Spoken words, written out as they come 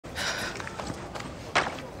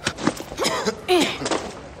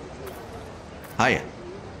Hiya.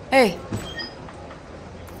 Hey.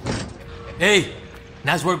 Hey,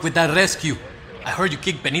 nice work with that rescue. I heard you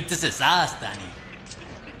kicked Benitez's ass, Danny.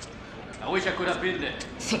 I wish I could have been there.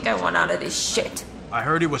 I think I want out of this shit. I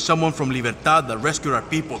heard it was someone from Libertad that rescued our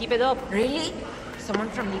people. Keep it up. Really? Someone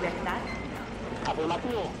from Libertad?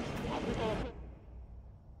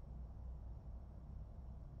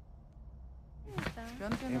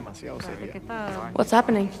 What's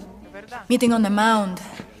happening? Meeting on the mound.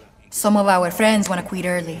 Some of our friends want to quit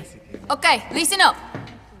early. Okay, listen up.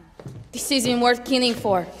 This isn't worth killing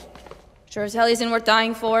for. Sure as hell isn't worth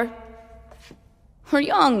dying for. We're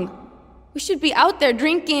young. We should be out there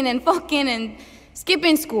drinking and fucking and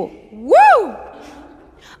skipping school. Woo!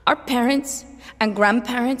 Our parents and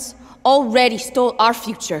grandparents already stole our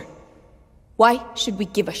future. Why should we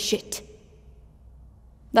give a shit?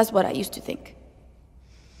 That's what I used to think.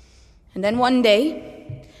 And then one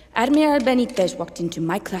day, Admiral Benitez walked into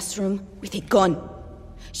my classroom with a gun.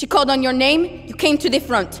 She called on your name, you came to the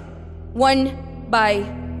front. One by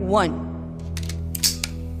one.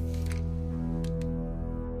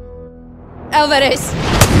 Alvarez,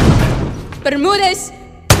 Bermudez,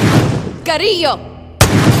 Carrillo.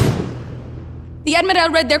 The Admiral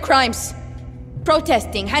read their crimes.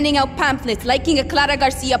 Protesting, handing out pamphlets, liking a Clara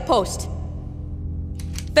Garcia post.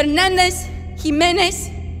 Fernandez, Jimenez,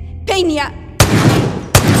 Peña.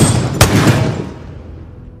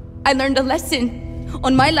 I learned a lesson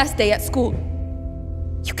on my last day at school.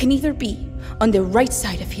 You can either be on the right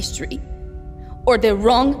side of history or the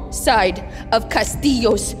wrong side of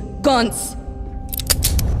Castillo's guns.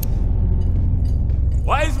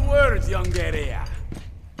 Wise words, young guerrilla.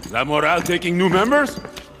 La Moral taking new members?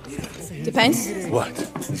 Depends. What?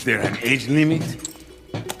 Is there an age limit?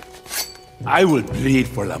 I will plead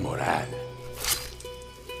for La Moral.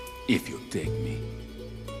 If you take me.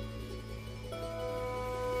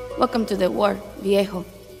 Welcome to the war, viejo.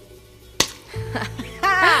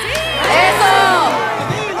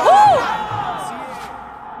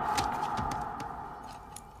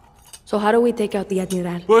 So how do we take out the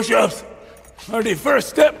Admiral? Push-ups are the first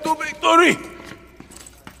step to victory!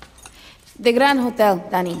 The Grand Hotel,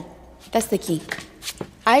 Danny. That's the key.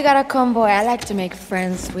 I got a convoy I like to make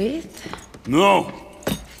friends with. No.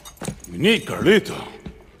 We need Carlito.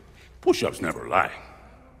 Push-ups never lie.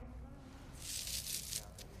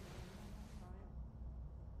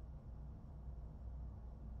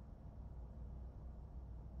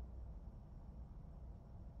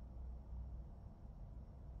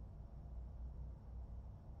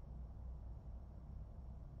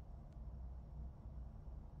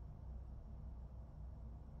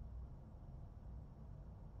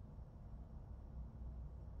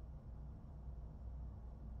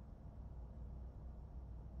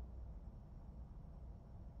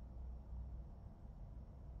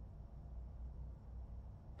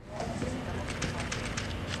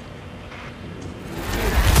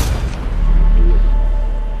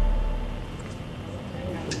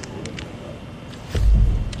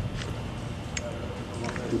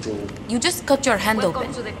 You just cut your hand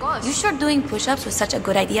open. You sure doing push-ups was such a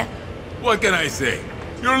good idea? What can I say?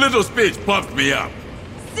 Your little speech pumped me up.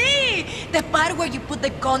 See! The part where you put the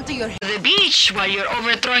gun to your head. The beach while you're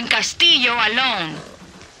overthrowing Castillo alone.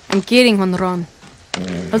 I'm kidding, Honron.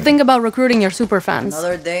 I'll think about recruiting your superfans.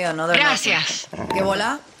 Another day, another Gracias. nothing. ¿Qué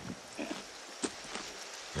bola?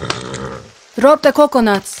 Drop the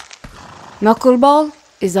coconuts. Knuckleball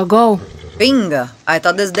is a go. Bingo. I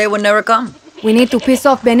thought this day would never come. We need to piss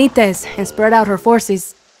off Benitez and spread out her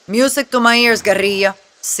forces. Music to my ears, guerrilla.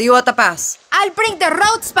 See you at the pass. I'll bring the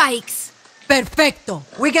road spikes. Perfecto.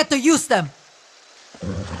 We get to use them.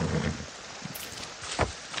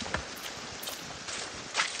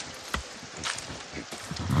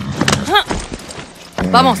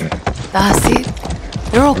 Vamos. That's it.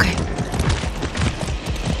 You're okay.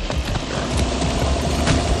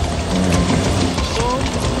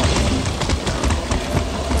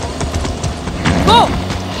 Go!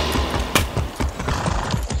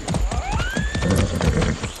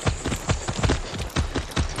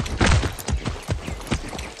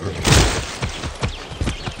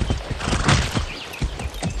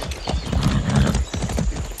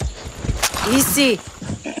 Easy.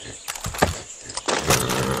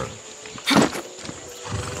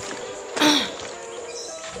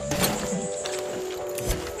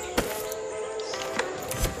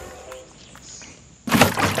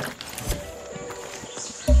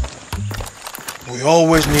 We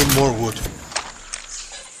always need more wood.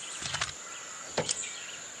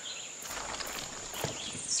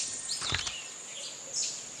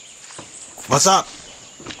 What's up?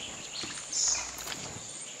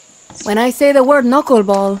 When I say the word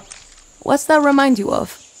knuckleball, what's that remind you of?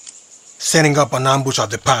 Setting up an ambush at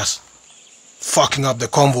the pass. Fucking up the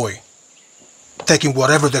convoy. Taking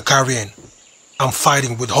whatever they're carrying. And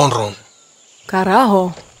fighting with Honron.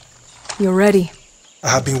 Carajo. You're ready. I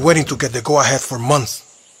have been waiting to get the go-ahead for months.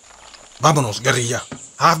 Vámonos, guerrilla.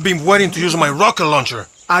 I've been waiting to use my rocket launcher.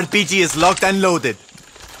 RPG is locked and loaded.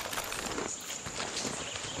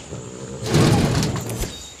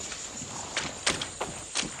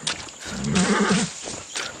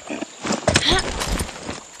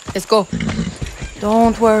 Let's go.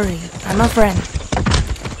 Don't worry, I'm a friend.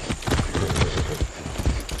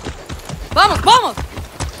 Vamos, vamos!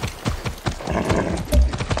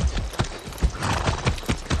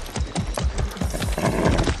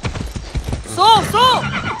 So!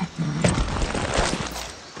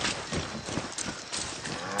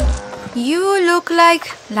 You look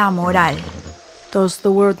like La Moral. Does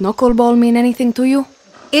the word knuckleball mean anything to you?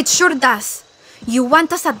 It sure does. You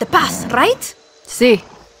want us at the pass, right? Si.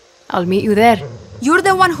 I'll meet you there. You're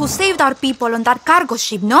the one who saved our people on that cargo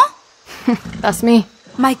ship, no? That's me.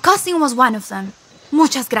 My cousin was one of them.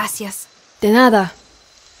 Muchas gracias. De nada.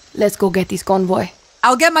 Let's go get this convoy.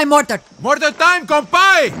 I'll get my mortar. Mortar time,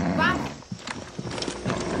 compay!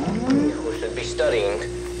 Who should be studying,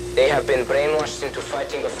 they have been brainwashed into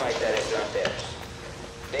fighting a fight that is not theirs.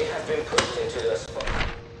 They have been pushed into the spot,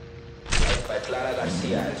 like by Clara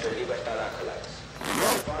Garcia and her Libertad acolytes.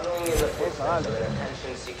 Following in the footsteps of an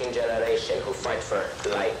attention-seeking generation who fight for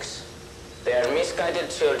likes. They are misguided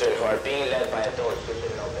children who are being led by adults who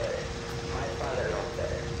should know better. My father knows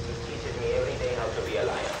better. He teaches me every day how to be a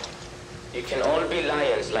lion. You can all be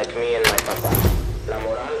lions like me and my papa. La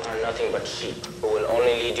Moral are nothing but sheep who will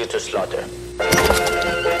only lead you to slaughter.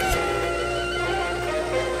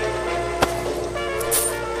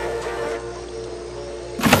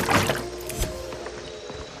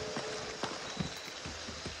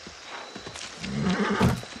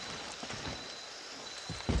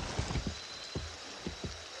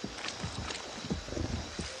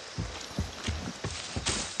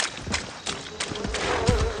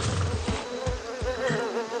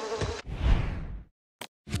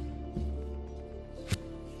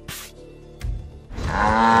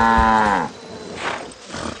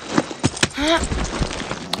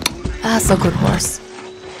 That's a good horse.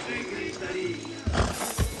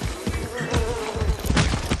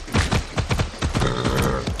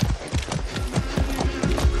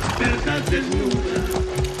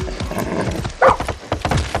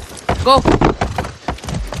 Go!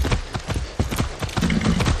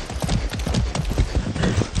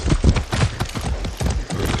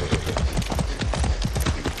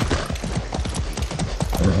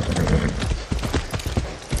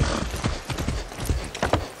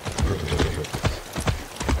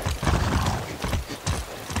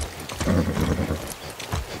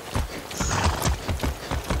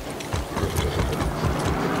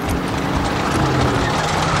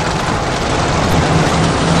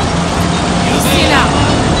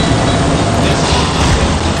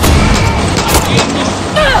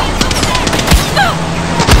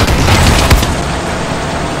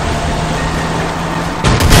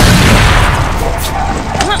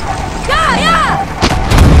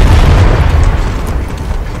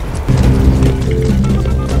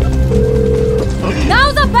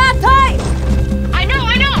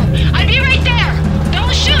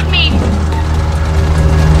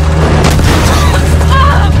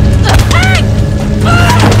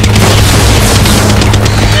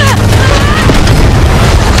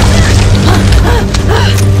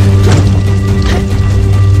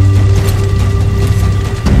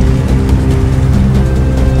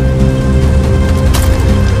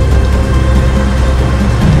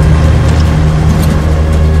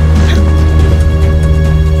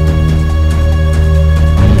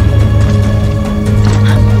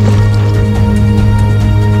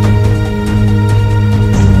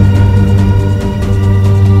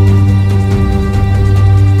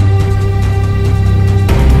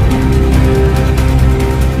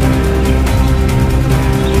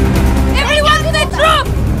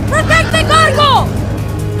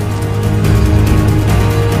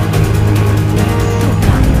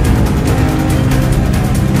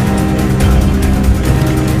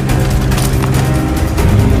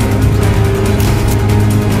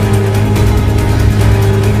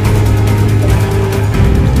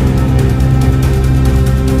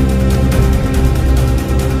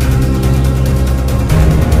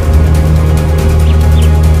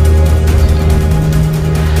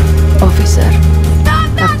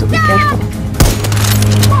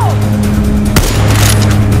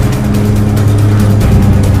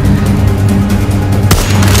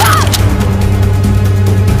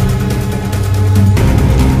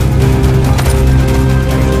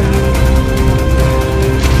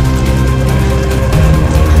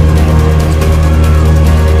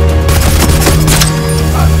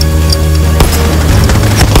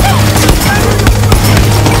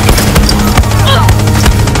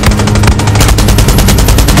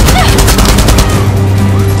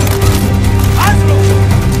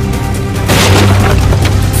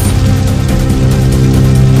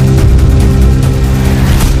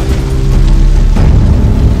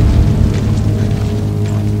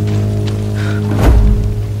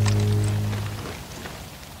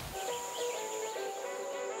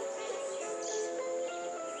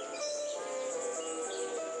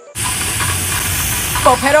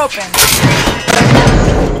 Pop it open.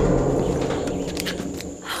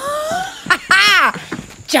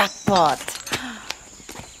 Jackpot.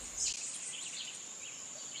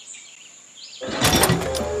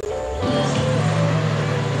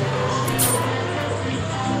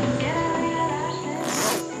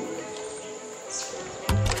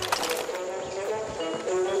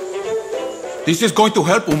 This is going to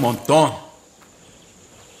help un montón.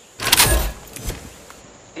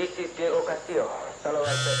 This is Diego Castillo.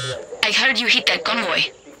 I heard you hit that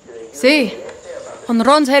convoy. See?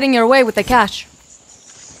 Honron's heading your way with the cash.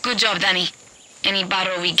 Good job, Danny. Any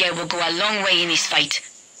battle we get will go a long way in this fight.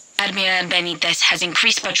 Admiral Benitez has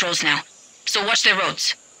increased patrols now, so watch the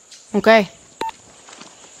roads. Okay.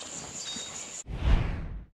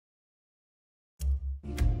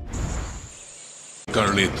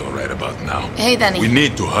 Carlito right about now. Hey, Danny. We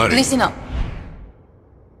need to hurry. Listen up.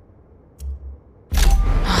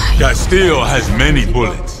 Castillo has many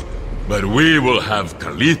bullets, but we will have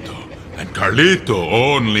Carlito, and Carlito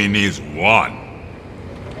only needs one.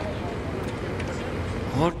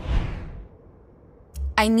 What?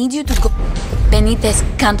 I need you to go. Benitez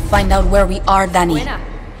can't find out where we are, Danny.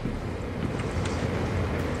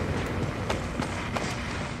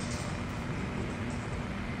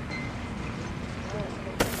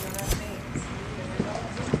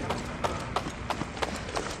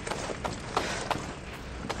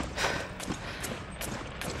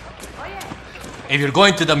 If you're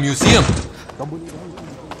going to the museum.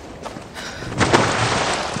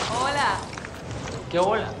 Hola. ¿Qué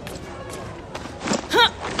hola?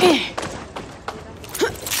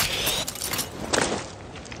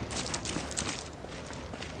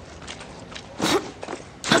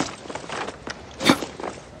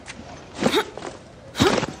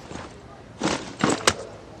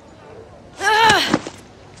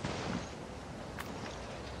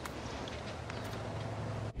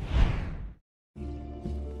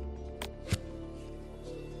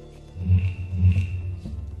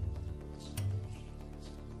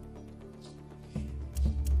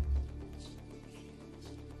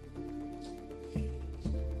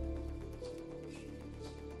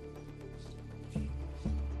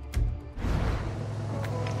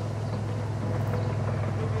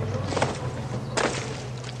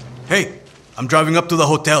 Hey, I'm driving up to the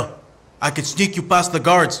hotel. I can sneak you past the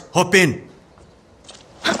guards. Hop in.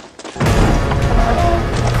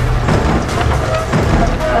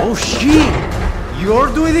 Oh shit! You're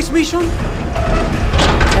doing this mission?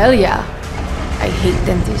 Hell yeah. I hate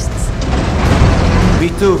dentists. Me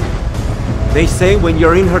too. They say when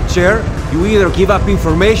you're in her chair, you either give up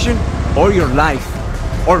information or your life.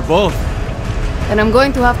 Or both. And I'm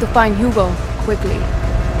going to have to find Hugo, quickly.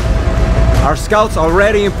 Our scouts are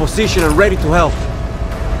already in position and ready to help.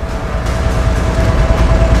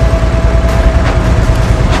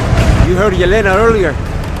 You heard Yelena earlier.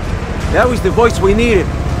 That was the voice we needed.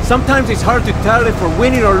 Sometimes it's hard to tell if we're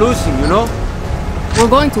winning or losing, you know? We're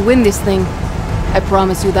going to win this thing. I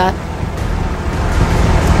promise you that.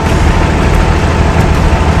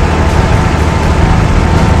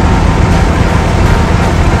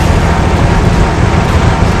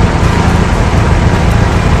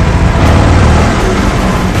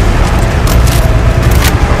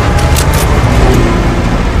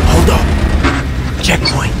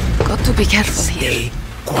 Checkpoint. Got to be careful here. Stay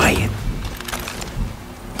quiet.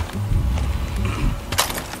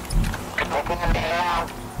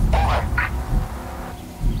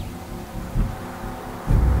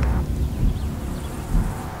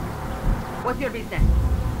 What's your business?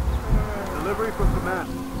 Delivery from command.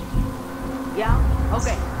 Yeah?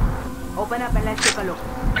 Okay. Open up and let's take a look.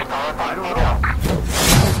 I don't know.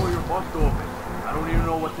 Wait for your boss to open. I don't even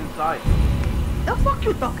know what's inside. The fuck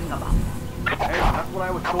you talking about? Hey, that's what I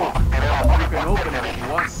was told. You can open it if you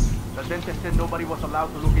want. The dentist said nobody was allowed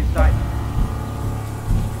to look inside.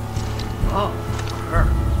 Oh, her.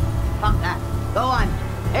 Fuck that. Go on.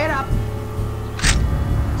 Head up.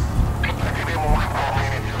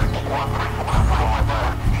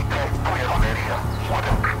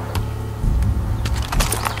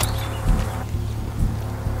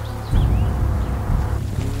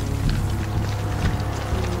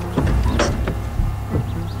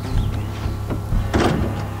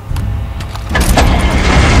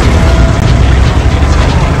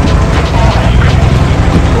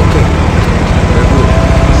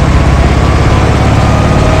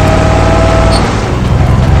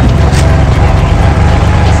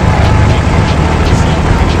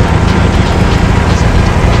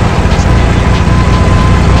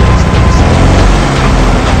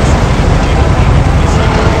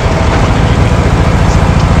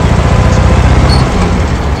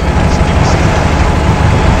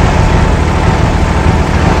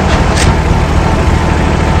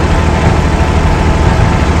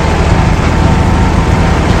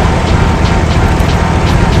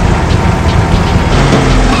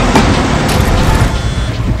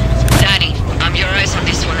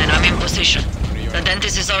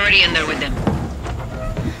 party in there with them.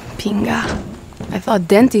 Pinga. I thought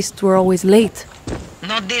dentists were always late.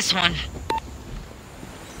 Not this one.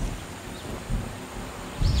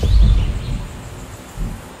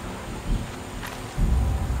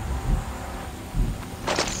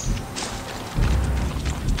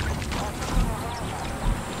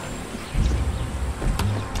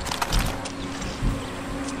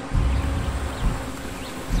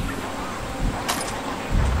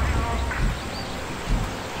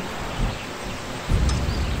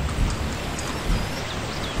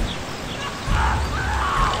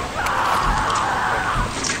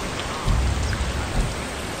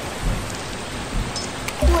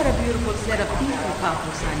 What a beautiful set of people,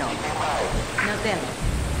 Pampus, I know. Now tell me,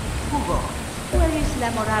 Hugo, where is La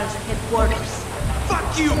Moral's headquarters?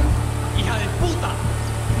 Fuck you, hija de puta!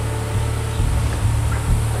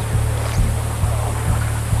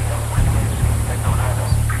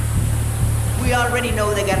 We already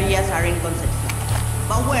know the guerrillas are in Concepcion.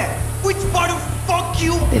 But where? Which part of fuck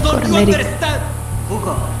you They've don't got a you medic. understand?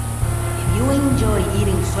 Hugo, if you enjoy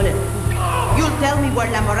eating solid food, you'll tell me where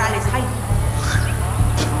La Moral is hiding.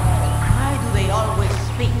 Why do they always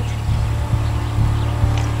speak?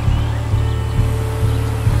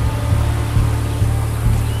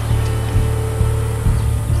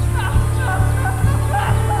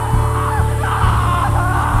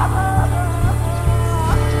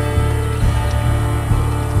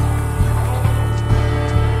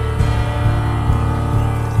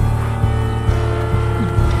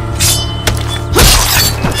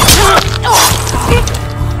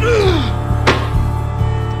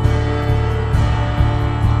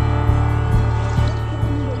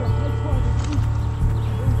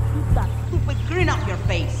 Grin off your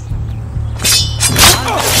face.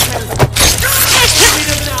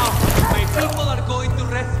 Freedom now! My people are going to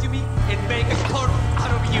rescue me and make a corpse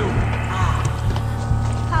out of you.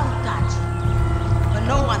 How touching. But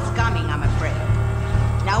no one's coming, I'm afraid.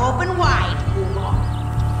 Now open wide, Hugo.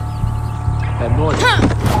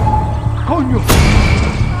 ¡Coño!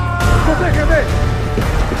 ¡Protégeme!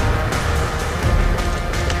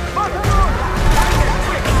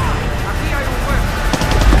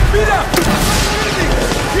 ¡Mira!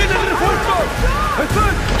 ¡Tiene refuerzo!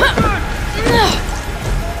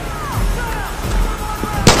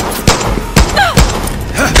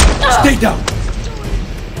 Stay down!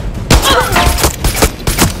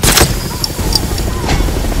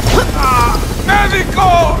 ¡Médico!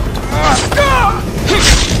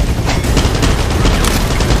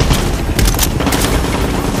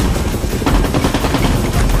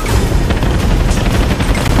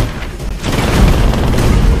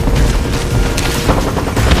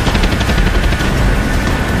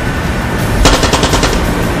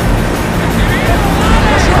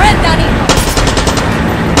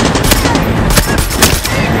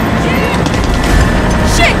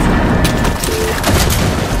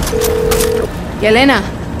 Yelena,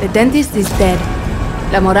 the dentist is dead.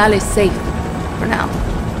 La Moral is safe. For now.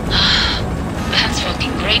 That's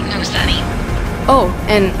fucking great news, Danny. Oh,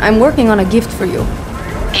 and I'm working on a gift for you.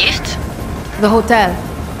 Gift? The hotel.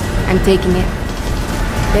 I'm taking it.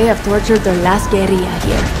 They have tortured their last guerrilla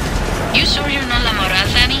here. You sure you're not La Moral,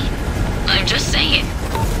 Danny? I'm just saying.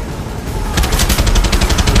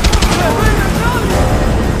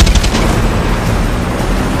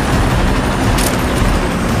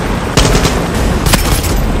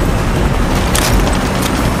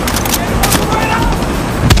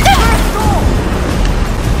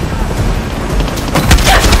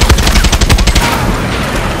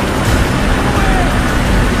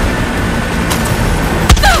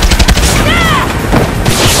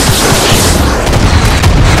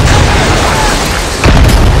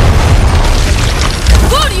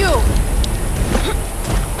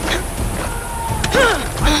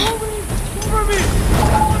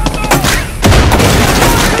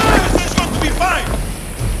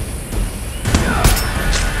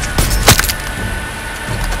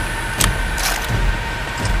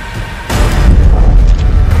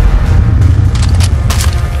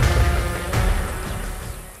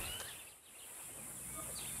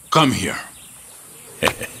 Come here.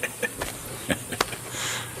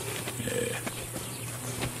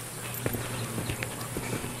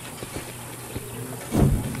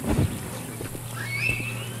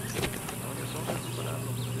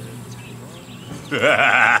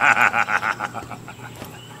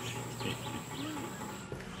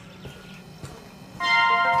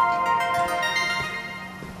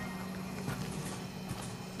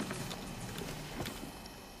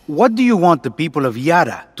 What do you want the people of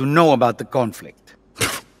Yara to know about the conflict?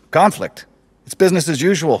 Conflict? It's business as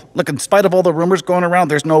usual. Look, in spite of all the rumors going around,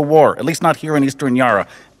 there's no war. At least not here in Eastern Yara.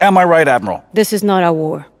 Am I right, Admiral? This is not a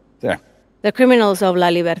war. There. The criminals of La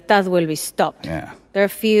Libertad will be stopped. Yeah. They're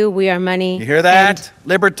few, we are many. You hear that?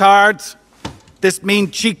 Libertards? This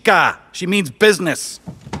means chica. She means business.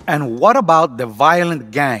 And what about the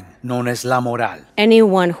violent gang known as La Moral?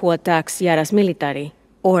 Anyone who attacks Yara's military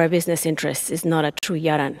or business interests is not a true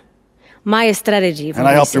Yaran. My strategy... And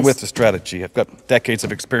I helped her with the strategy. I've got decades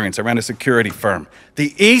of experience. I ran a security firm.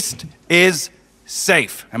 The East is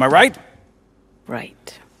safe. Am I right?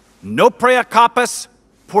 Right. No prea capas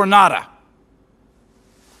por nada.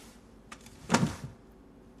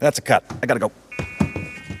 That's a cut. I gotta go.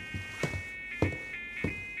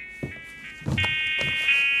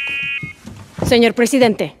 Señor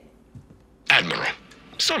Presidente. Admiral,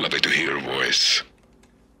 so lovely to hear your voice.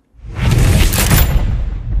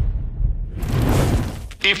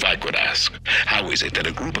 If I could ask, how is it that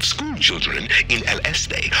a group of school children in El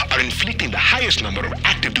Este are inflicting the highest number of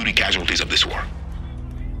active duty casualties of this war?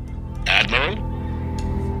 Admiral?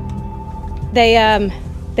 They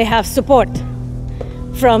have support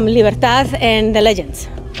from Libertad and the Legends.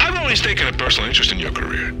 I've always taken a personal interest in your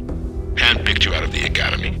career. Handpicked you out of the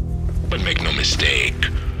academy. But make no mistake,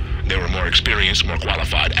 there were more experienced, more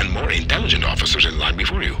qualified, and more intelligent officers in line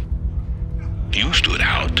before you. You stood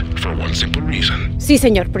out for one simple reason. Sí,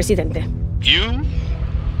 señor Presidente. You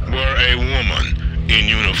were a woman in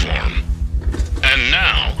uniform. And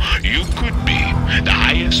now you could be the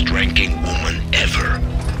highest-ranking woman ever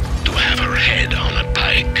to have her head on a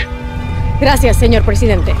pike. Gracias, señor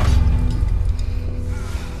Presidente.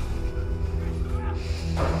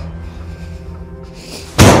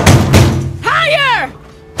 Higher!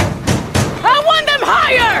 I want them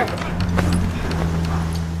higher!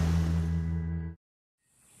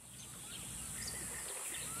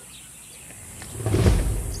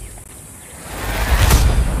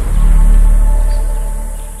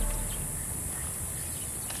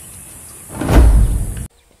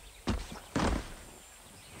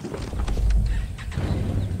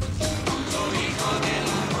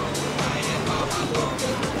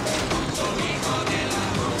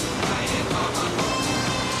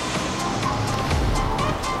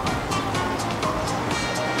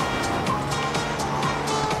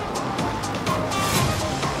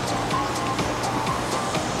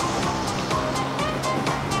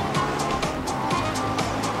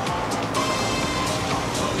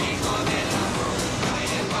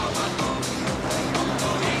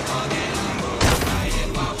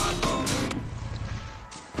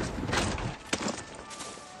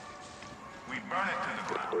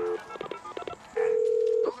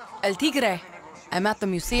 El Tigre. I'm at the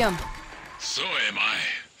museum. So am I.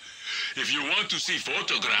 If you want to see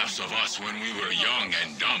photographs of us when we were young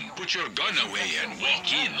and dumb, put your gun away and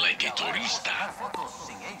walk in like a turista.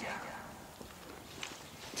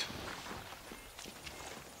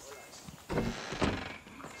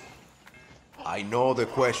 I know the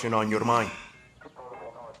question on your mind.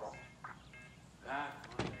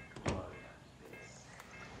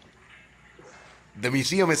 The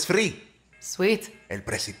museum is free. Sweet. El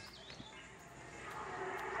presidente.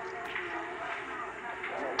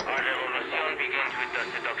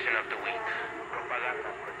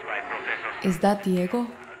 Is that Diego?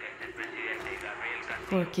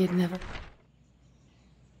 Poor kid never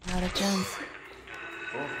had a chance.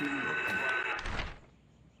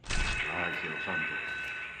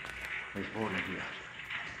 Was born here.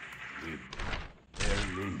 We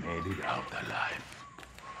barely made it out alive.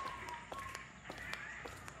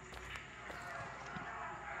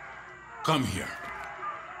 Come here.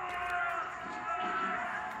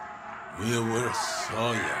 We were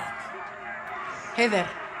so young. Hey there.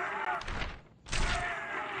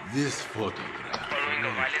 This photograph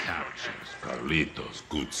really captures Carlito's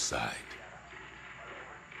good side.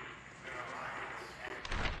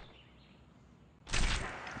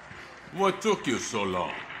 What took you so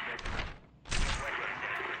long?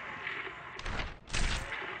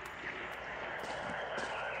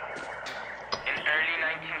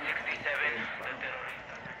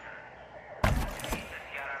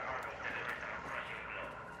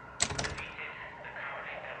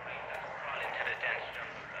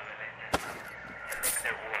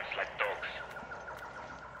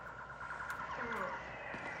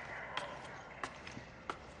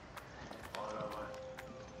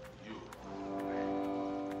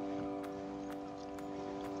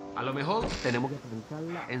 A lo mejor tenemos que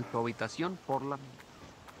trancarla en su habitación por la...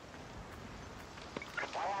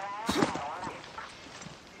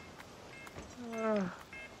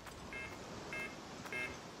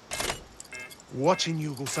 Watching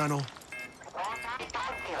you, Gusano.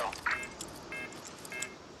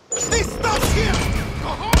 This stops here! Go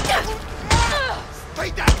home!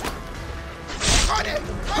 Stay down! Johnny!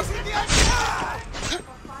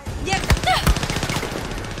 Yes! Go!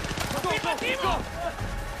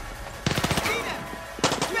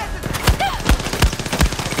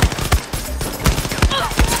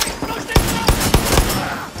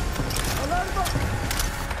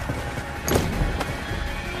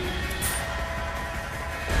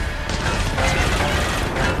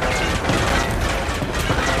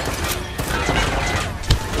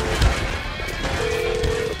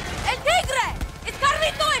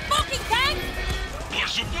 Por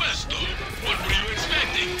supuesto. What were you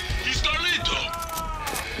expecting? He's Carlito.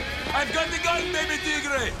 I've got the gun, baby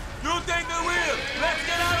tigre! You take the wheel! Let's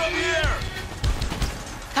get out of here!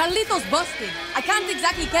 Carlito's busted. I can't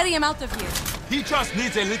exactly carry him out of here. He just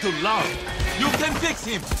needs a little love. You can fix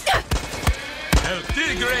him. El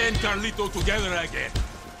Tigre and Carlito together again.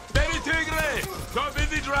 Baby Tigre, jump in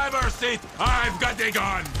the driver's seat. I've got the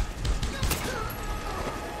gun.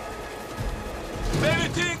 Baby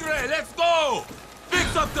Tigre, let's go!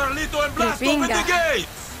 Fix up Carlito and blast open the gates!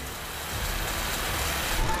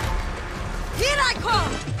 Here I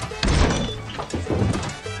come!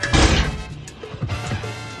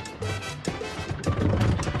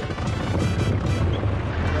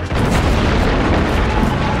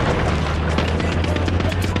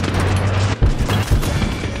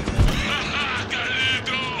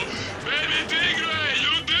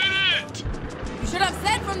 You should have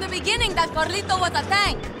said from the beginning that Carlito was a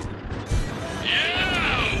tank.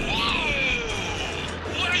 Yeah!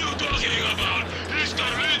 Whoa! What are you talking about? It's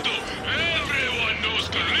Carlito. Everyone knows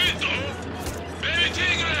Carlito. Baby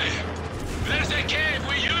Tigre! There's a cave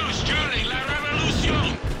we used during La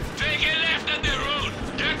Revolucion. Take a left at the road.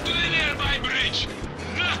 Get to the nearby bridge.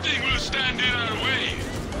 Nothing will stand in our way.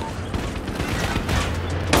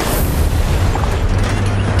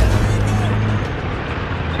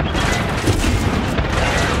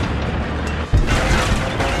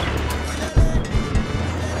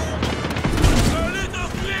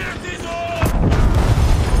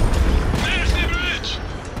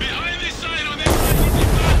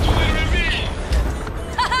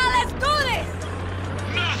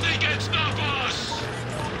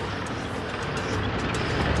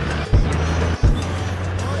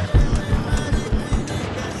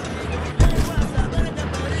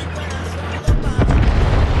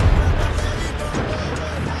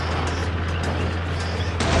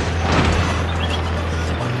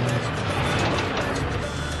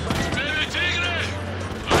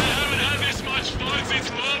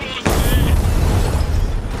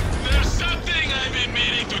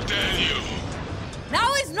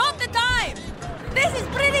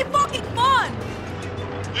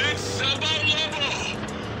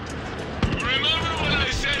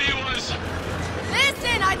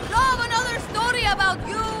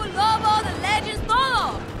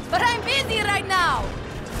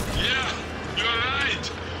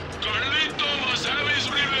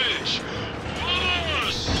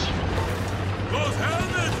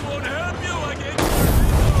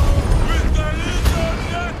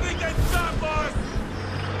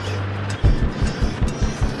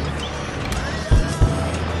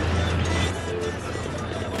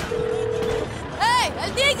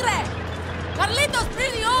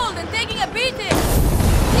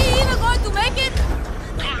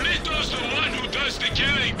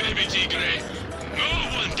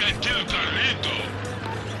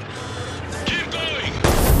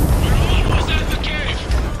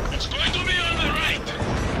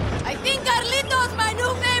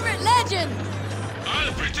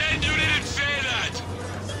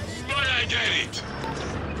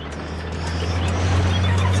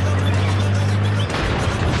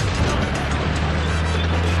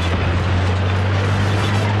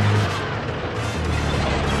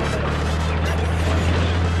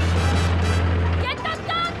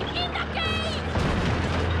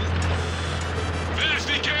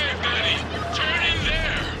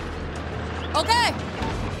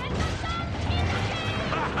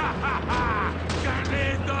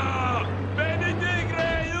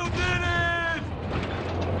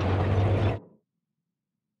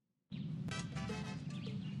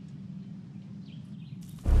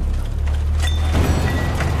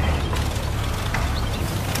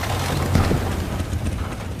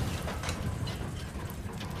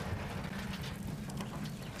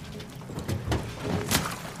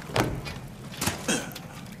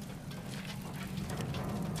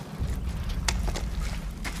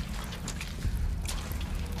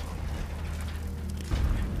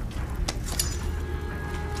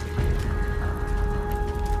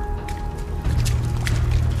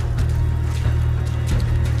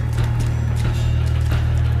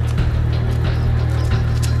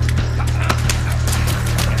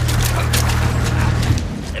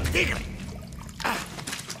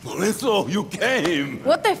 So you came.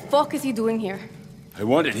 What the fuck is he doing here? I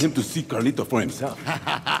wanted him to see Carlito for himself.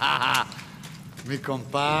 Mi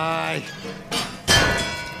compay.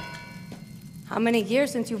 How many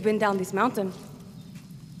years since you've been down this mountain?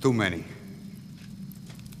 Too many.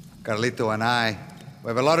 Carlito and I, we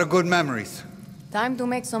have a lot of good memories. Time to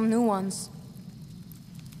make some new ones.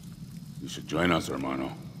 You should join us,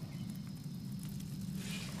 hermano.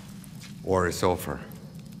 War is over.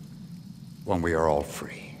 When we are all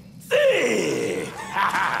free.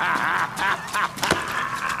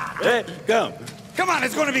 Hey, come. Come on,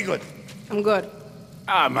 it's gonna be good. I'm good.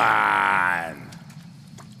 Come on.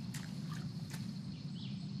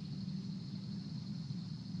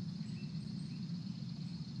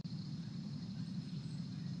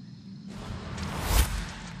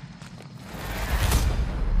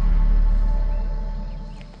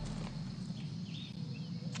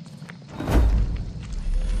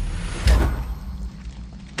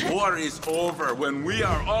 War is over when we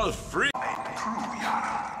are all free. True,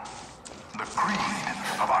 Yara. The creed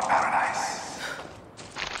of our paradise.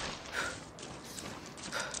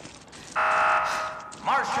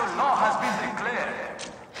 Martial law has been declared.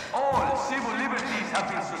 All civil liberties have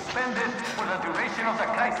been suspended for the duration of the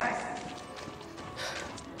crisis.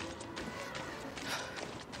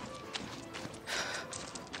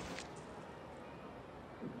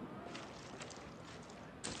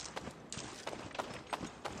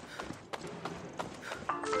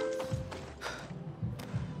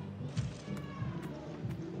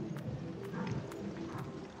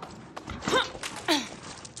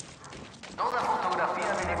 Toda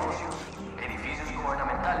fotografía de negocios, edificios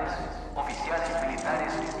gubernamentales, oficiales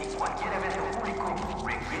militares y cualquier evento público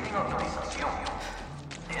requieren autorización.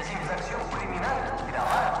 Es infracción criminal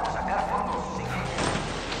grabar o sacar fotos sin ella.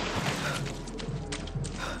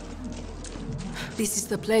 This is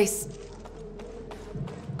the place.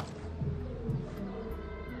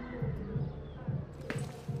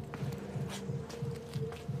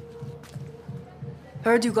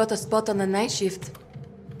 Heard you got a spot on the night shift.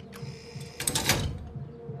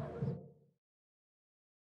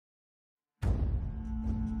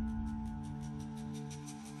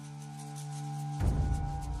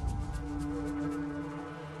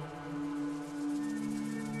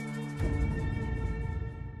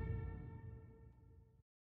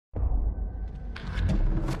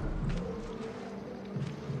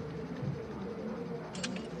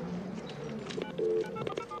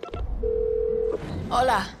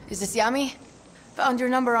 Hola, is this Yami? Found your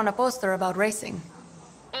number on a poster about racing.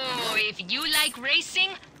 Oh, if you like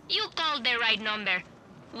racing, you called the right number.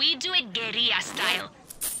 We do it guerrilla style.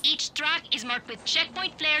 Each track is marked with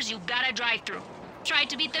checkpoint flares you gotta drive through. Try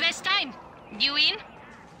to beat the best time. You in?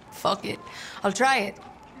 Fuck it. I'll try it.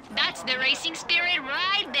 That's the racing spirit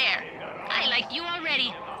right there. I like you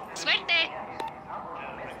already. Suerte!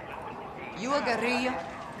 You a guerrilla?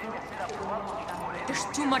 There's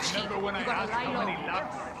too much heat. You gotta lie low.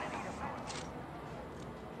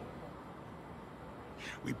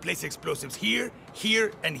 We place explosives here,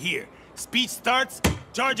 here, and here. Speech starts,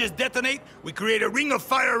 charges detonate, we create a ring of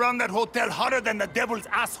fire around that hotel hotter than the devil's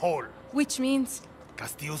asshole. Which means?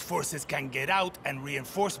 Castillo's forces can get out and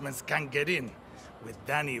reinforcements can get in. With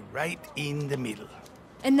Danny right in the middle.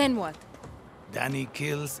 And then what? Danny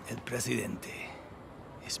kills El Presidente.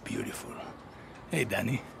 It's beautiful. Hey,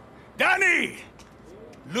 Danny. Danny!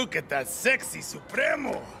 Look at that sexy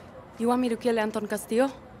Supremo! You want me to kill Anton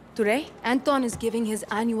Castillo? Today? Anton is giving his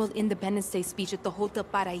annual Independence Day speech at the Hotel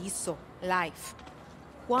Paraíso, live.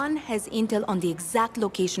 Juan has intel on the exact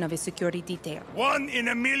location of his security detail. 1 in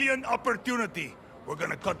a million opportunity. We're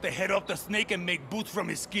gonna cut the head off the snake and make boots from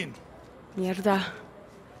his skin. Mierda.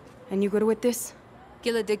 And you good with this?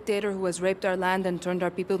 Kill a dictator who has raped our land and turned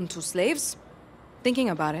our people into slaves? Thinking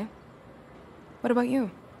about it. What about you?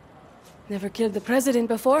 Never killed the president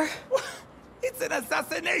before? It's an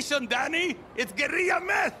assassination, Danny! It's guerrilla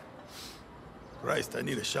meth! Christ, I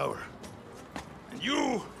need a shower. And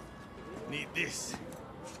you need this.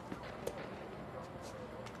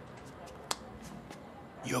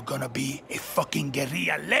 You're gonna be a fucking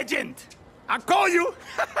guerrilla legend! I call you!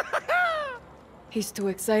 He's too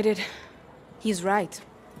excited. He's right.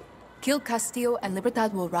 Kill Castillo and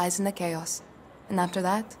Libertad will rise in the chaos. And after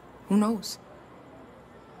that, who knows?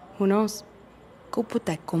 Who knows? Go put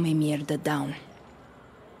that come mierda down.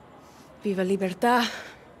 Viva Libertad.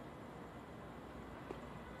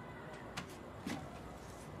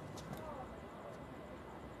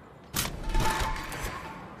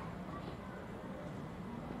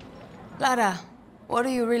 Lara, what do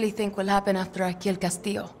you really think will happen after I kill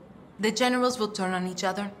Castillo? The generals will turn on each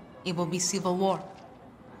other. It will be civil war.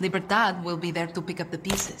 Libertad will be there to pick up the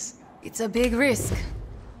pieces. It's a big risk,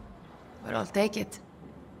 but I'll take it.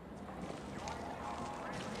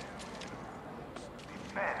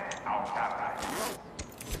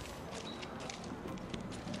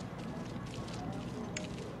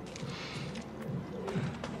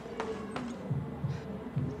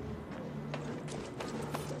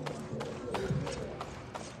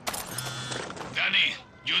 Danny,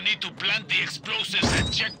 you need to plant the explosives at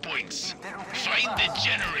checkpoints. Find the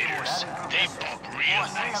generators. They pop real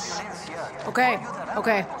nice.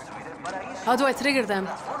 Okay. How do I trigger them?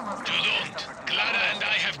 You don't. Clara and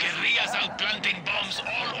I have guerrillas out planting bombs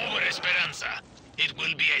all over Esperanza. It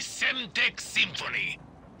will be a Semtex symphony.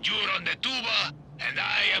 You're on the tuba, and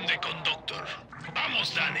I am the conductor.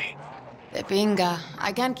 Vamos, Danny. De pinga.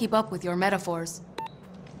 I can't keep up with your metaphors.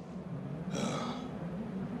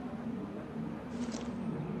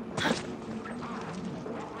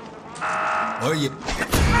 Oye.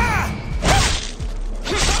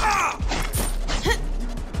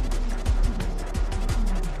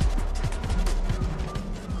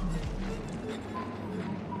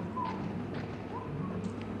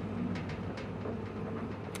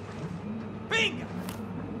 Pinga!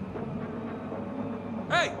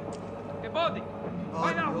 Hey! Hey, buddy!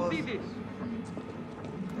 Find out who did this!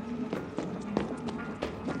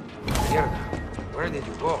 Mierda, where did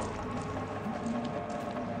you go?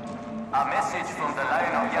 A message from the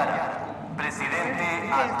Lion of Yara,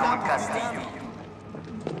 Presidente Anton Castillo.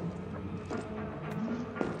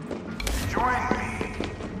 Join me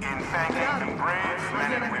in thanking the brave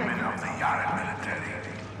men and women of the Yara military.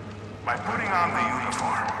 By putting on the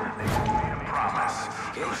uniform, they made a promise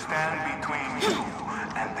to stand between you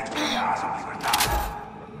and the chaos of Libertad.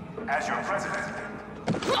 As your president,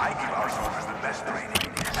 I give our soldiers the best training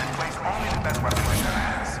and place only the best weapons in their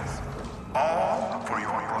hands. All for your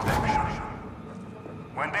protection.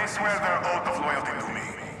 When they swear their oath of loyalty to me,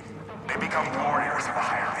 they become warriors of a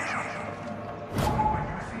higher vision. When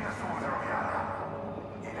you see a soldier of Yara,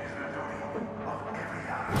 it is the duty of every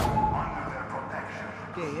Yara under their protection.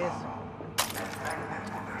 ¿Qué es? And thank them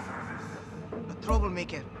for their service. A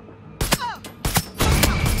troublemaker.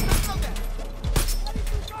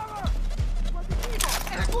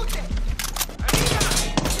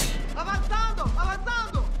 Avanzando!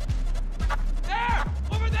 Avanzando! There!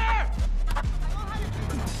 Over there!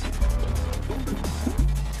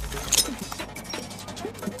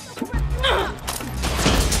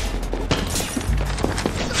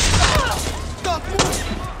 Don't move!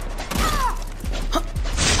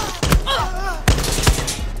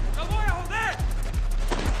 ¡Lo voy a joder!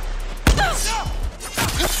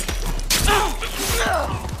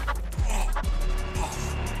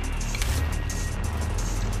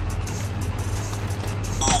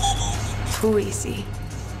 Too easy.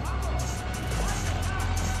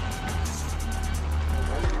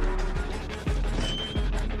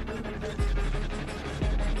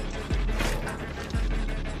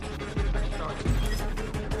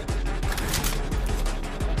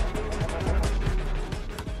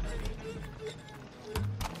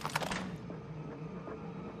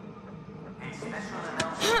 A special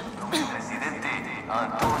announcement from Presidente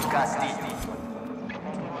Anton Castillo.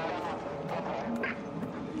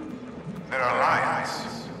 There are lions,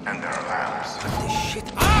 and there are lambs.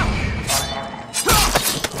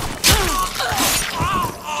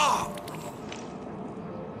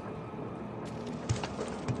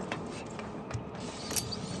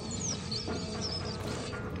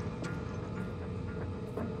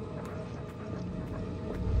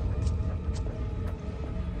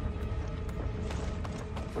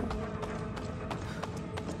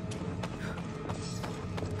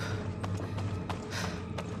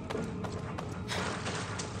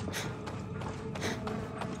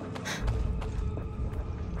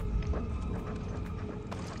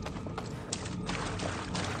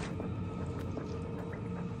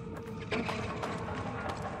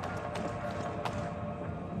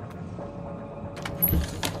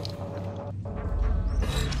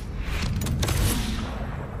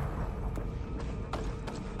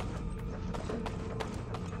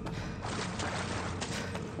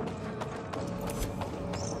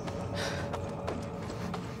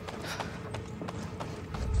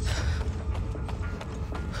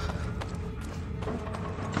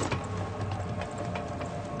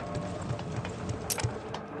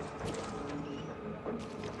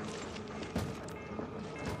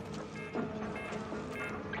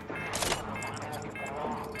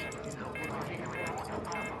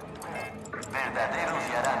 Verdaderos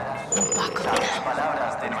yaranos. Las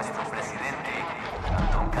palabras de nuestro presidente,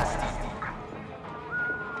 Anton Castillo.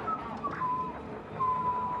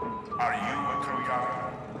 Are you a true Yara?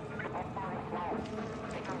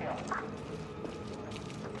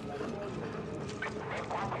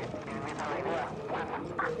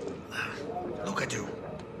 Look at you.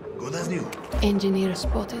 Good as new. Engineer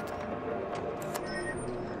spotted.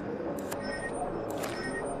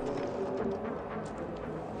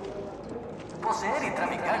 Poseer y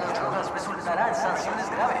traficar las drogas resultará en sanciones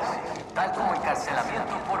graves, tal como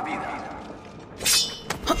encarcelamiento por vida.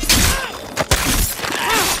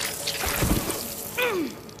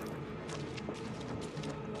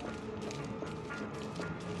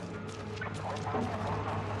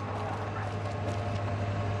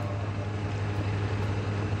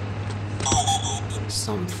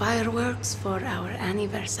 Some fireworks for our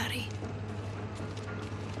anniversary.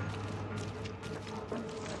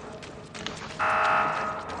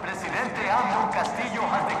 Presidente Castillo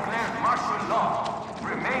has declared martial law.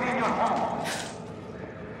 Remain in your home.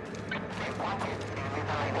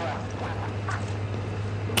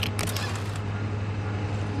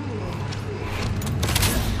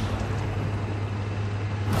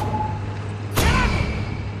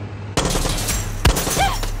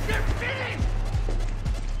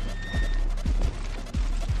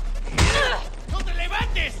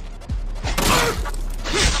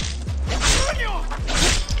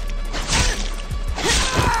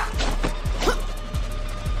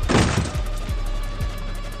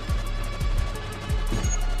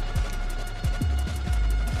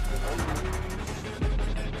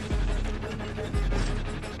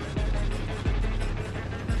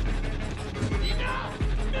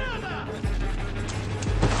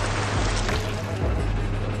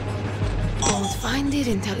 Won't find it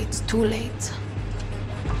until it's too late.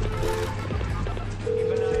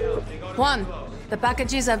 Juan, the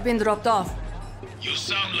packages have been dropped off. You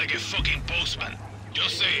sound like a fucking postman.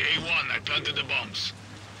 Just say A1, I planted the bombs.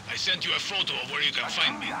 I sent you a photo of where you can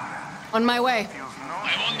find me. On my way.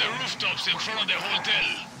 I'm on the rooftops in front of the hotel.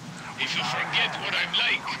 If you forget what I'm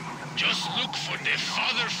like, just look for the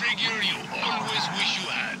father figure you always wish you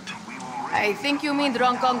had. I think you mean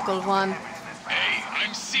drunk uncle, Juan. Hey,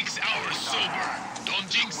 I'm 6 hours sober. Don't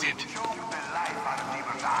jinx it.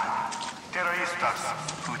 Terroristas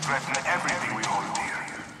who threaten everything we hold dear.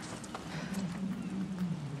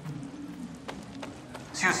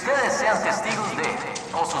 Si ustedes sean testigos de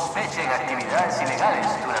o sospechen actividades ilegales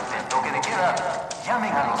durante el toque de queda,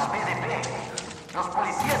 llamen a los BDP. Los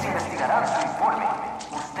policías investigarán su informe.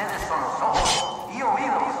 Ustedes son los ojos y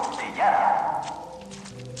oídos de Yara.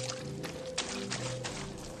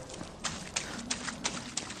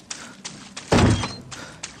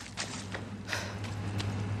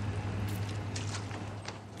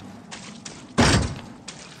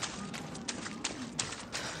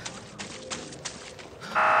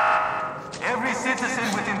 Every citizen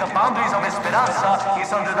within the boundaries of Esperanza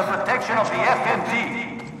is under the protection of the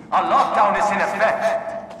FMD. A lockdown is in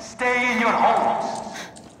effect. Stay in your homes.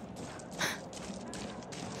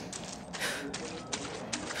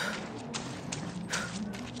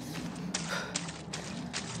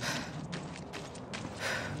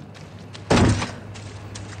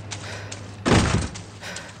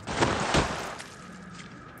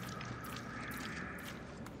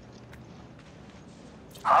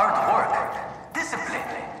 Hard work, discipline,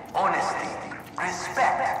 honesty,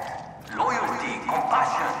 respect, loyalty,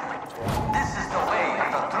 compassion. This is the way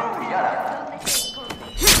of the true Yara.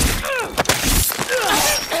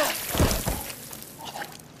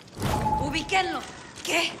 ¡Ubíquenlo!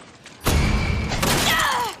 ¿Qué?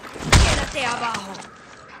 ¡Quédate abajo!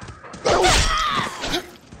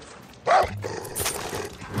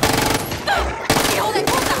 ¡Hijo de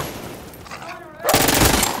puta!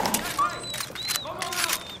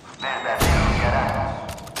 Verdaderos yaranos.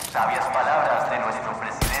 Sabias palabras de nuestro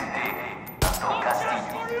presidente, Don Castillo.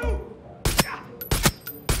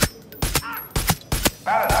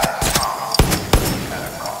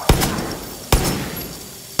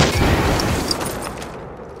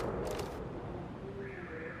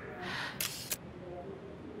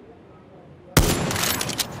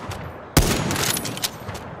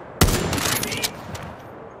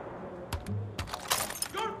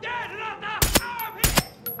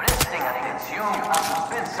 Presten atención a sus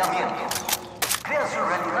pensamientos. Crean su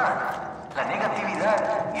realidad. La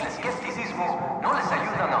negatividad y el escepticismo no les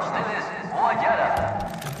ayudan a ustedes o a Yara.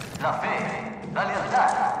 La fe, la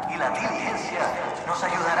lealtad y la diligencia nos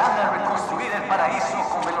ayudarán a reconstruir el paraíso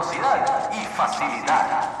con velocidad y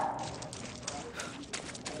facilidad.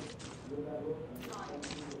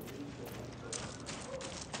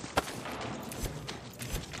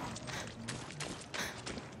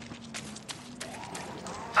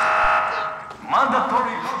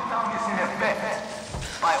 Mandatory lockdown is in effect.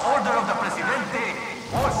 By order of the Presidente,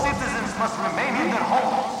 all citizens must remain in their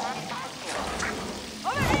homes.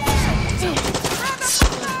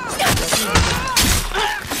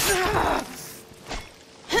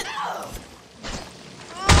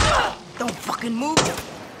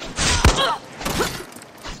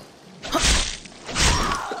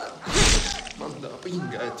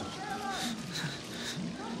 pinga esto.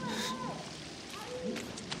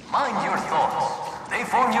 Mind your thoughts. They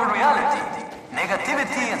form your reality.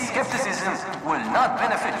 Negativity and skepticism will not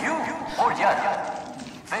benefit you or Yara.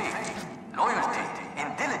 Faith, loyalty,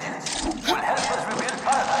 and diligence will help us rebuild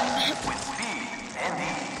paradise with speed and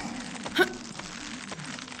ease.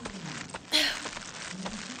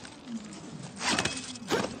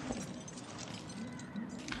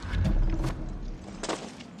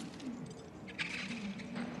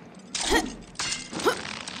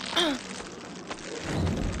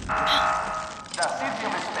 The city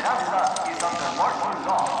of Esperanza is under martial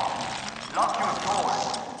law. Lock your doors.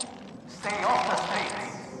 Stay off the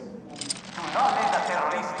streets. Do not let the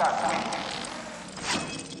terroristas win.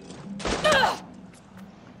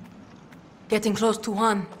 Getting close to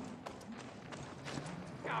Juan.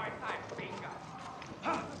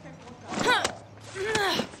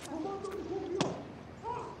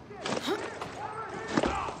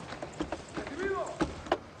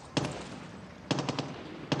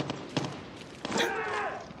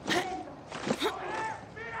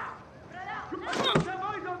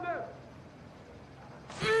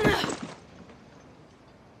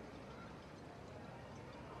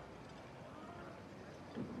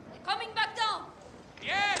 Coming back down!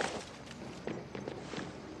 Yes!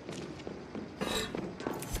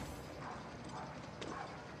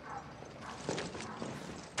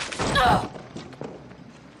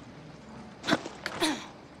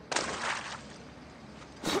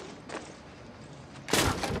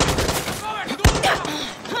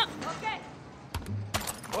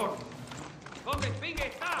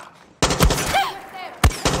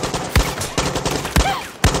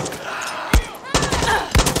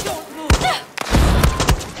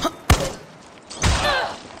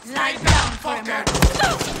 Lie down for a moment.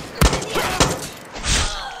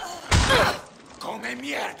 ¡Come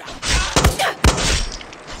mierda!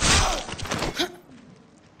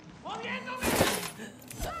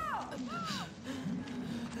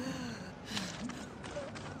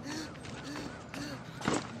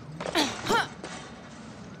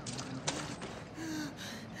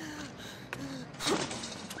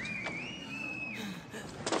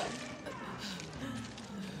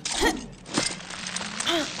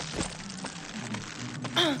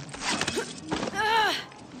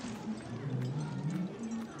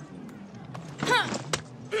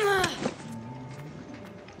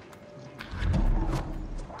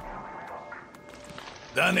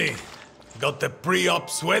 Danny, got the pre-op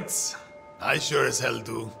sweats? I sure as hell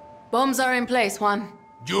do. Bombs are in place, Juan.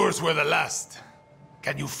 Yours were the last.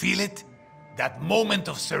 Can you feel it? That moment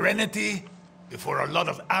of serenity before a lot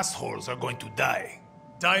of assholes are going to die.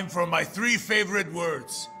 Time for my 3 favorite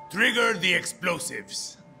words. Trigger the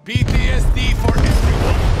explosives. PTSD for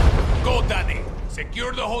everyone. Go, Danny.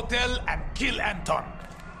 Secure the hotel and kill Anton.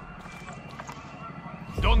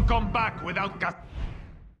 Don't come back without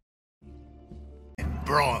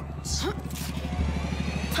bronze.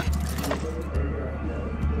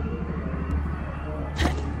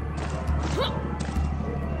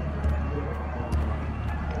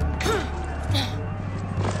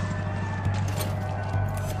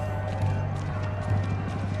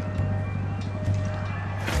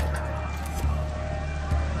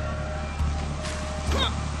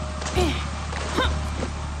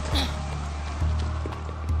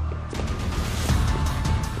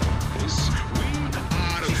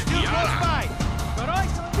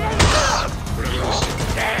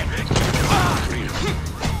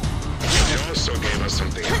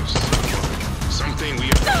 Something else. Something we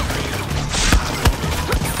are freedom.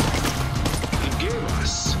 He gave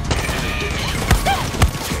us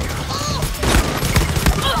chaos.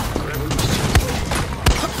 Revolution.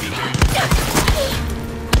 He gave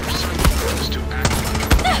us some for us to act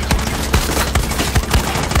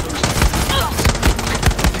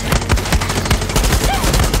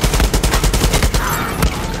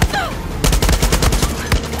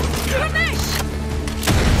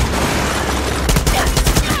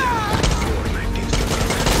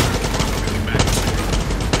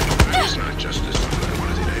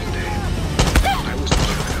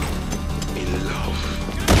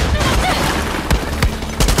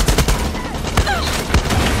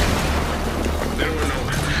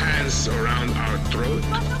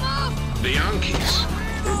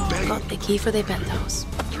Got the key for the penthouse.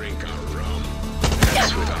 drink our rum.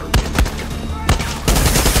 Dance with our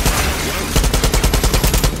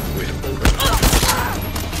with open arms.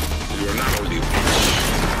 You are not only rich,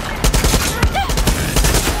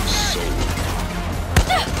 soul,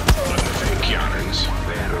 but the fake Yarans,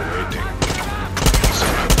 they are waiting.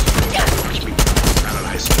 Surround, watch me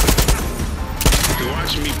paralyze them. Do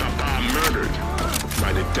watched me papa murdered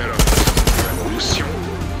by the terror revolution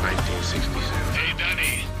 1967. Hey,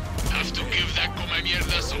 Danny. Have to give that coma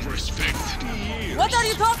mierda some respect. What are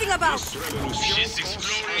you talking about? She's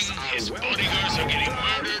exploring, his bodyguards are getting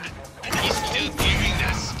murdered, and he's still giving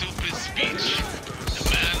that stupid speech. The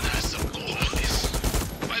man has some cojones.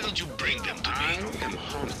 Why don't you bring them to me? I am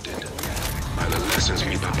haunted by the lessons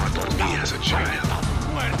me papa taught me as a child.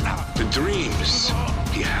 The dreams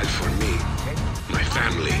he had for me, my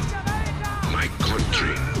family, my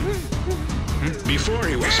country. Before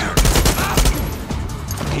he was hurt,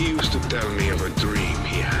 he used to tell me of a dream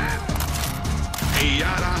he had. A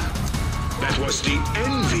Yara that was the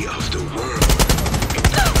envy of the world.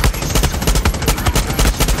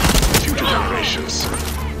 Future generations.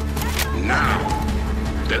 Now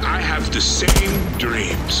that I have the same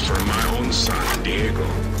dreams for my own son, Diego,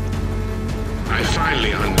 I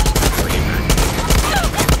finally understand what he meant.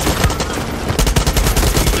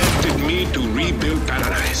 He tempted me to rebuild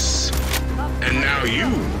paradise. And now you,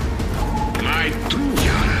 my true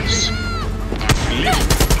Yaras, are living.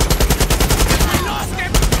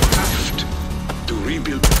 To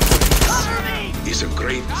rebuild is a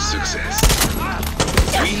great success.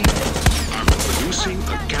 We are producing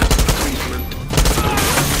a cancer treatment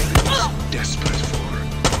desperate for.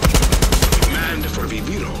 Demand for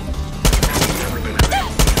Viviro has never been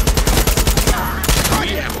available. We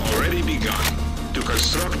have already begun to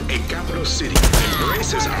construct a capital city that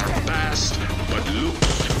embraces our past but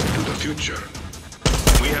looks to the future.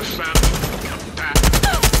 We have found a path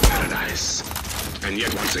to paradise. And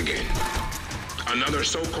yet once again, another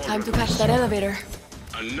so-called... Time to catch that elevator.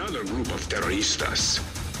 Another group of terroristas.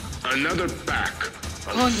 Another pack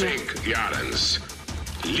of fake Yarans.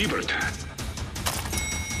 Libertad.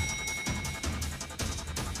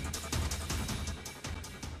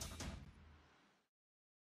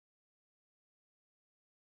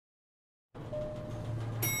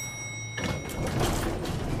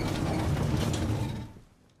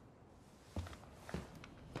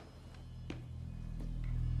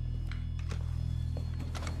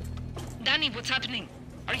 Danny, what's happening?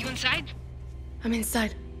 Are you inside? I'm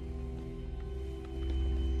inside.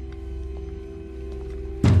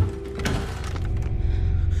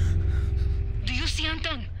 Do you see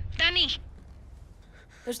Anton? Danny!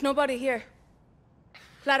 There's nobody here.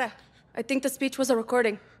 Clara, I think the speech was a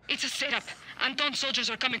recording. It's a setup. Anton's soldiers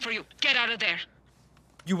are coming for you. Get out of there.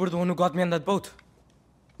 You were the one who got me on that boat.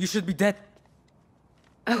 You should be dead.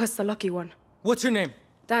 I was the lucky one. What's your name?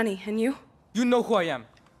 Danny, and you? You know who I am.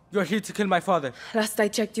 You're here to kill my father. Last I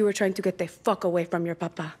checked, you were trying to get the fuck away from your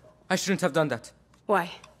papa. I shouldn't have done that.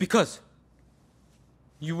 Why? Because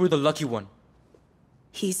you were the lucky one.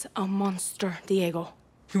 He's a monster, Diego.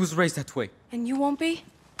 He was raised that way. And you won't be?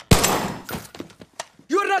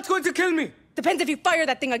 You're not going to kill me! Depends if you fire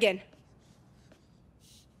that thing again.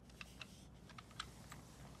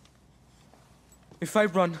 If I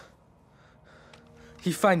run,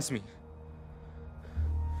 he finds me.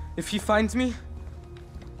 If he finds me,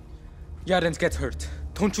 Yarans get hurt.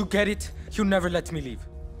 Don't you get it? He'll never let me leave.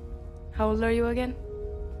 How old are you again?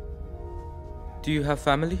 Do you have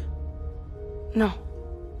family? No.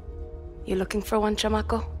 You looking for one,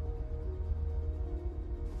 chamaco?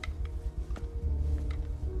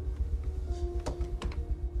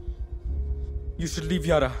 You should leave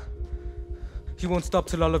Yara. He won't stop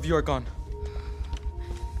till all of you are gone.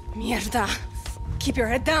 Mierda. Keep your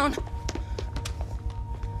head down.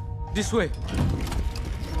 This way.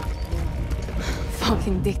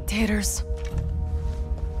 Fucking dictators.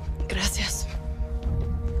 Gracias.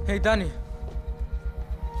 Hey, Danny.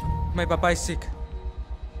 My papa is sick.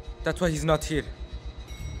 That's why he's not here.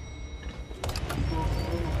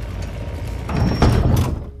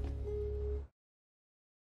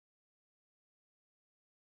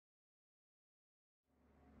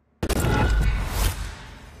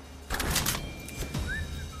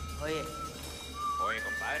 Oye,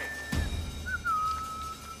 compadre.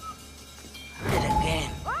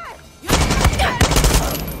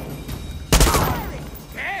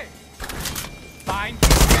 ¿Qué? Fine.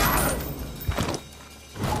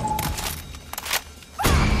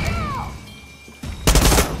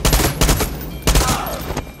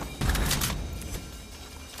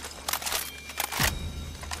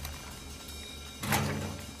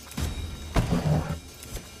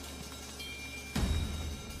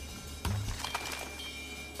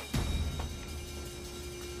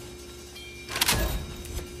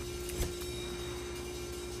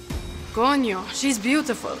 Coño, she's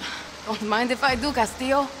beautiful. Don't mind if I do,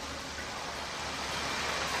 Castillo.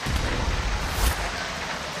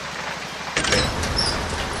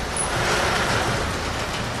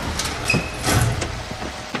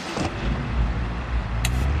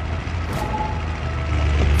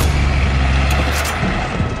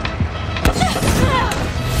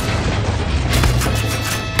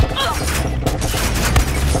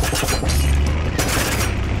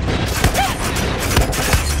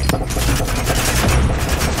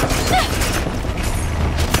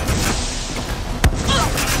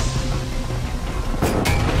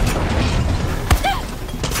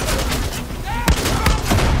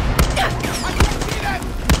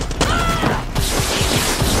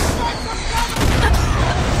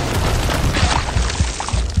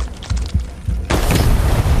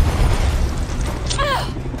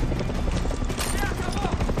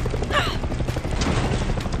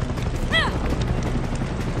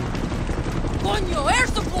 Coño, air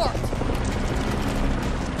support!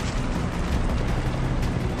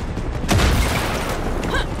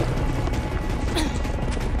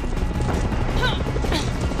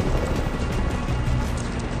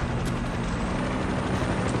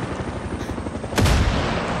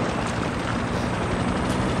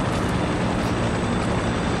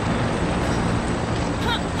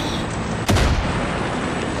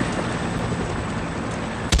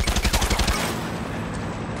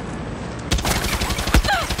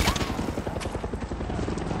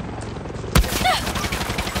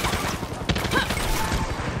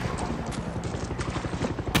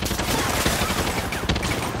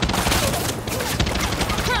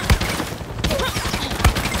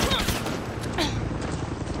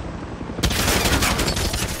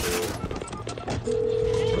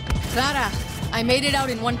 Clara, I made it out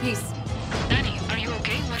in one piece. Danny, are you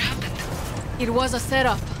okay? What happened? It was a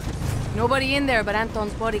setup. Nobody in there but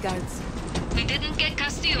Anton's bodyguards. We didn't get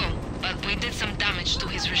Castillo, but we did some damage to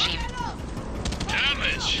his regime.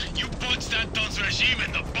 Damage? You punched Anton's regime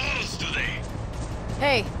in the balls today.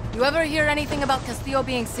 Hey, you ever hear anything about Castillo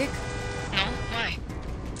being sick? No? Why?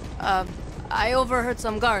 I overheard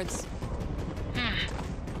some guards.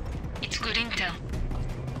 It's good intel.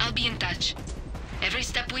 I'll be in touch. Every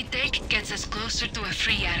step we take gets us closer to a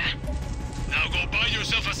free Yara. Now go buy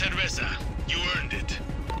yourself a cerveza. You earned it.